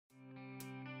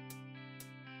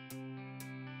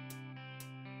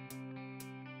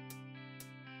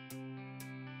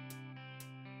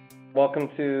Welcome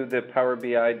to the Power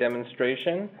BI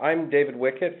demonstration. I'm David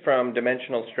Wickett from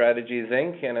Dimensional Strategies,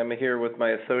 Inc., and I'm here with my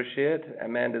associate,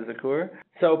 Amanda Zakur.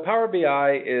 So Power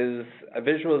BI is a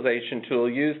visualization tool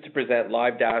used to present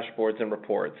live dashboards and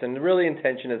reports, and the really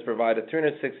intention is to provide a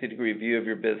 360-degree view of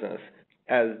your business.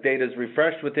 As data is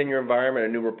refreshed within your environment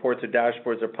and new reports or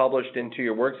dashboards are published into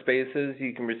your workspaces,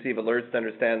 you can receive alerts to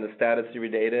understand the status of your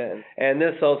data. And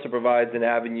this also provides an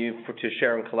avenue to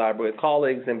share and collaborate with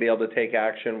colleagues and be able to take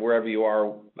action wherever you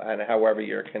are and however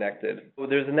you're connected.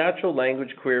 There's a natural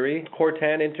language query,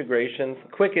 Cortana integrations,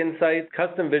 quick insights,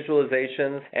 custom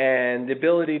visualizations, and the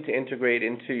ability to integrate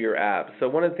into your app. So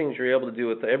one of the things you're able to do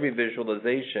with every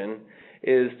visualization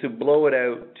is to blow it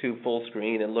out to full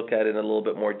screen and look at it in a little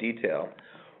bit more detail.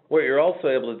 What you're also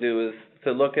able to do is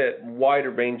to look at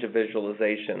wider range of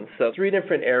visualizations. So 3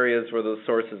 different areas where those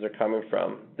sources are coming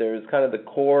from. There's kind of the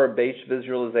core base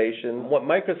visualization. What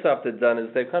Microsoft has done is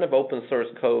they've kind of open source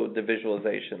code the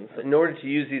visualizations. In order to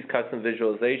use these custom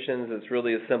visualizations, it's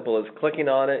really as simple as clicking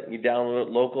on it, you download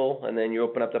it local, and then you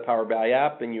open up the Power BI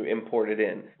app and you import it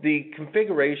in. The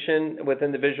configuration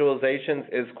within the visualizations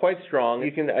is quite strong.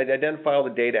 You can identify all the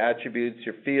data attributes,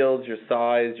 your fields, your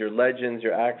size, your legends,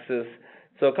 your axis.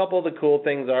 So a couple of the cool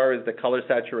things is the color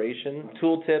saturation.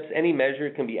 Tooltips, any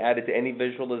measure can be added to any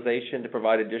visualization to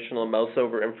provide additional mouse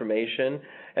over information.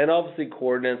 And obviously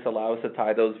coordinates allow us to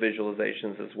tie those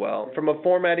visualizations as well. From a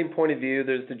formatting point of view,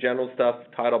 there's the general stuff,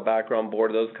 title, background,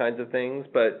 border, those kinds of things.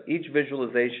 But each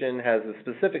visualization has a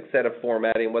specific set of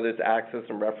formatting, whether it's axis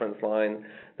and reference line,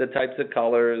 the types of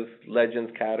colors,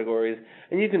 legends, categories.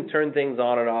 And you can turn things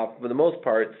on and off for the most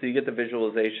part so you get the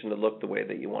visualization to look the way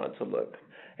that you want it to look.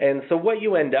 And so what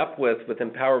you end up with within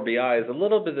Power BI is a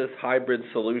little bit of this hybrid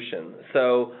solution.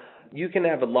 So you can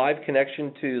have a live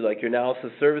connection to like your analysis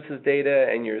services data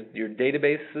and your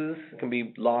databases can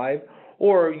be live,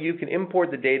 or you can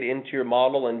import the data into your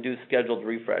model and do scheduled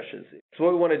refreshes. So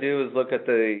what we want to do is look at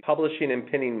the publishing and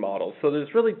pinning model. So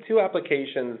there's really 2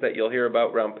 applications that you'll hear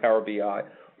about around Power BI.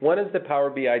 One is the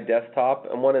Power BI desktop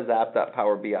and one is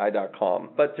app.powerbi.com.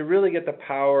 But to really get the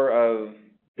power of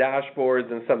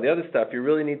dashboards and some of the other stuff, you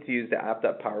really need to use the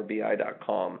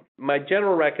app.powerbi.com. My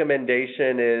general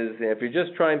recommendation is if you're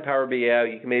just trying Power BI out,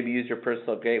 you can maybe use your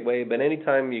personal gateway, but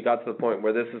anytime you got to the point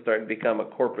where this is starting to become a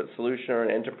corporate solution or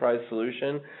an enterprise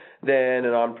solution, then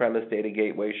an on-premise data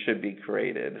gateway should be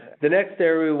created. The next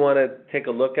area we want to take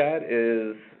a look at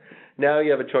is now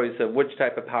you have a choice of which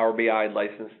type of Power BI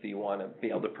license do you want to be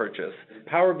able to purchase.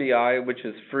 Power BI, which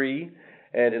is free,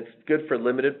 and it's good for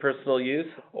limited personal use,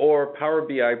 or Power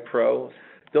BI Pro.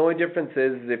 The only difference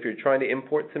is if you're trying to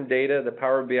import some data, the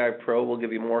Power BI Pro will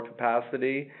give you more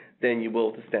capacity than you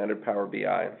will with the standard Power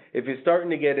BI. If you're starting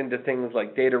to get into things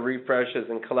like data refreshes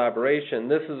and collaboration,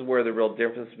 this is where the real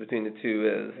difference between the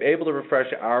 2 is. Able to refresh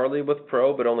hourly with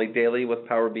Pro, but only daily with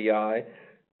Power BI.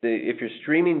 If you're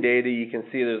streaming data, you can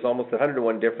see there's almost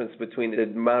 100-to-1 difference between the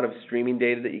amount of streaming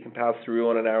data that you can pass through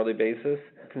on an hourly basis.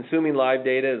 Consuming live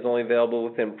data is only available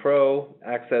within Pro.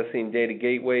 Accessing data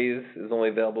gateways is only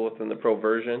available within the Pro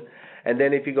version. And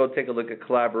then if you go take a look at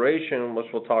collaboration, which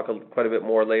we'll talk quite a bit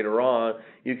more later on,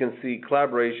 you can see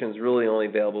collaboration is really only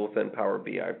available within Power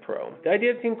BI Pro. The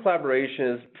idea of team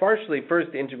collaboration is partially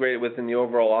first integrated within the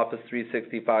overall Office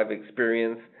 365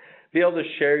 experience. Be able to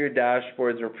share your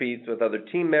dashboards and feeds with other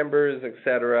team members,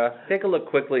 etc. Take a look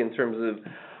quickly in terms of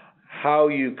how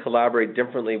you collaborate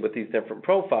differently with these different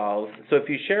profiles. So if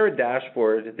you share a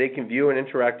dashboard, they can view and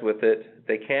interact with it.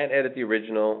 They can't edit the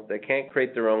original. They can't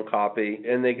create their own copy,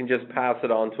 and they can just pass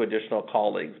it on to additional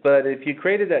colleagues. But if you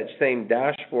created that same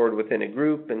dashboard within a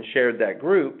group and shared that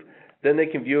group, then they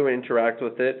can view and interact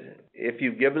with it. If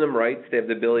you've given them rights, they have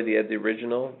the ability to add the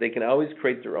original. They can always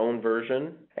create their own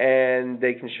version, and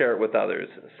they can share it with others.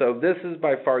 So this is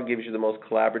by far gives you the most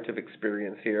collaborative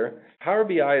experience here. Power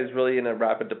BI is really in a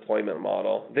rapid deployment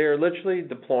model. They're literally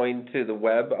deploying to the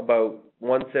web about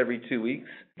once every 2 weeks.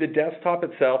 The desktop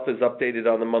itself is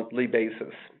updated on a monthly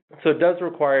basis. So it does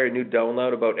require a new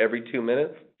download about every 2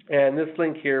 minutes. And this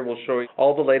link here will show you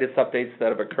all the latest updates that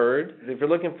have occurred. If you're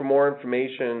looking for more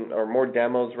information or more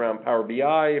demos around Power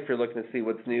BI, if you're looking to see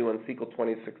what's new on SQL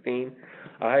 2016,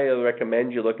 I highly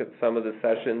recommend you look at some of the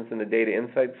sessions in the Data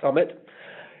Insights Summit.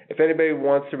 If anybody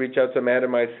wants to reach out to Amanda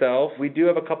and myself, we do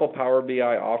have a couple Power BI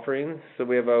offerings. So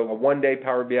we have a one-day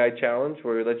Power BI challenge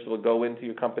where we let you go into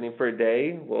your company for a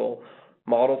day. We'll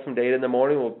model some data in the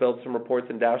morning. We'll build some reports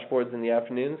and dashboards in the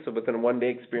afternoon. So within a one-day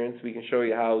experience, we can show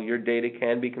you how your data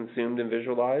can be consumed and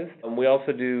visualized. We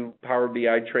also do Power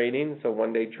BI training, so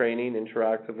one-day training,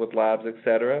 interactive with labs,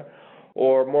 etc.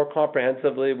 or more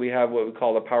comprehensively, we have what we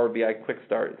call a Power BI Quick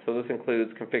Start. So this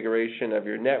includes configuration of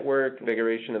your network,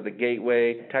 configuration of the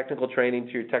gateway, technical training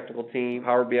to your technical team,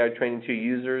 Power BI training to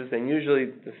users, and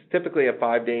usually it's typically a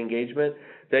 5-day engagement.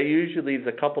 That usually leaves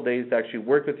a couple days to actually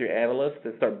work with your analysts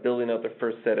to start building out the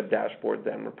first set of dashboards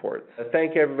and reports.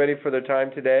 Thank you everybody for their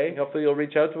time today. Hopefully you'll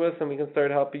reach out to us and we can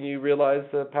start helping you realize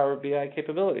the Power BI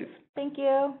capabilities. Thank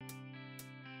you.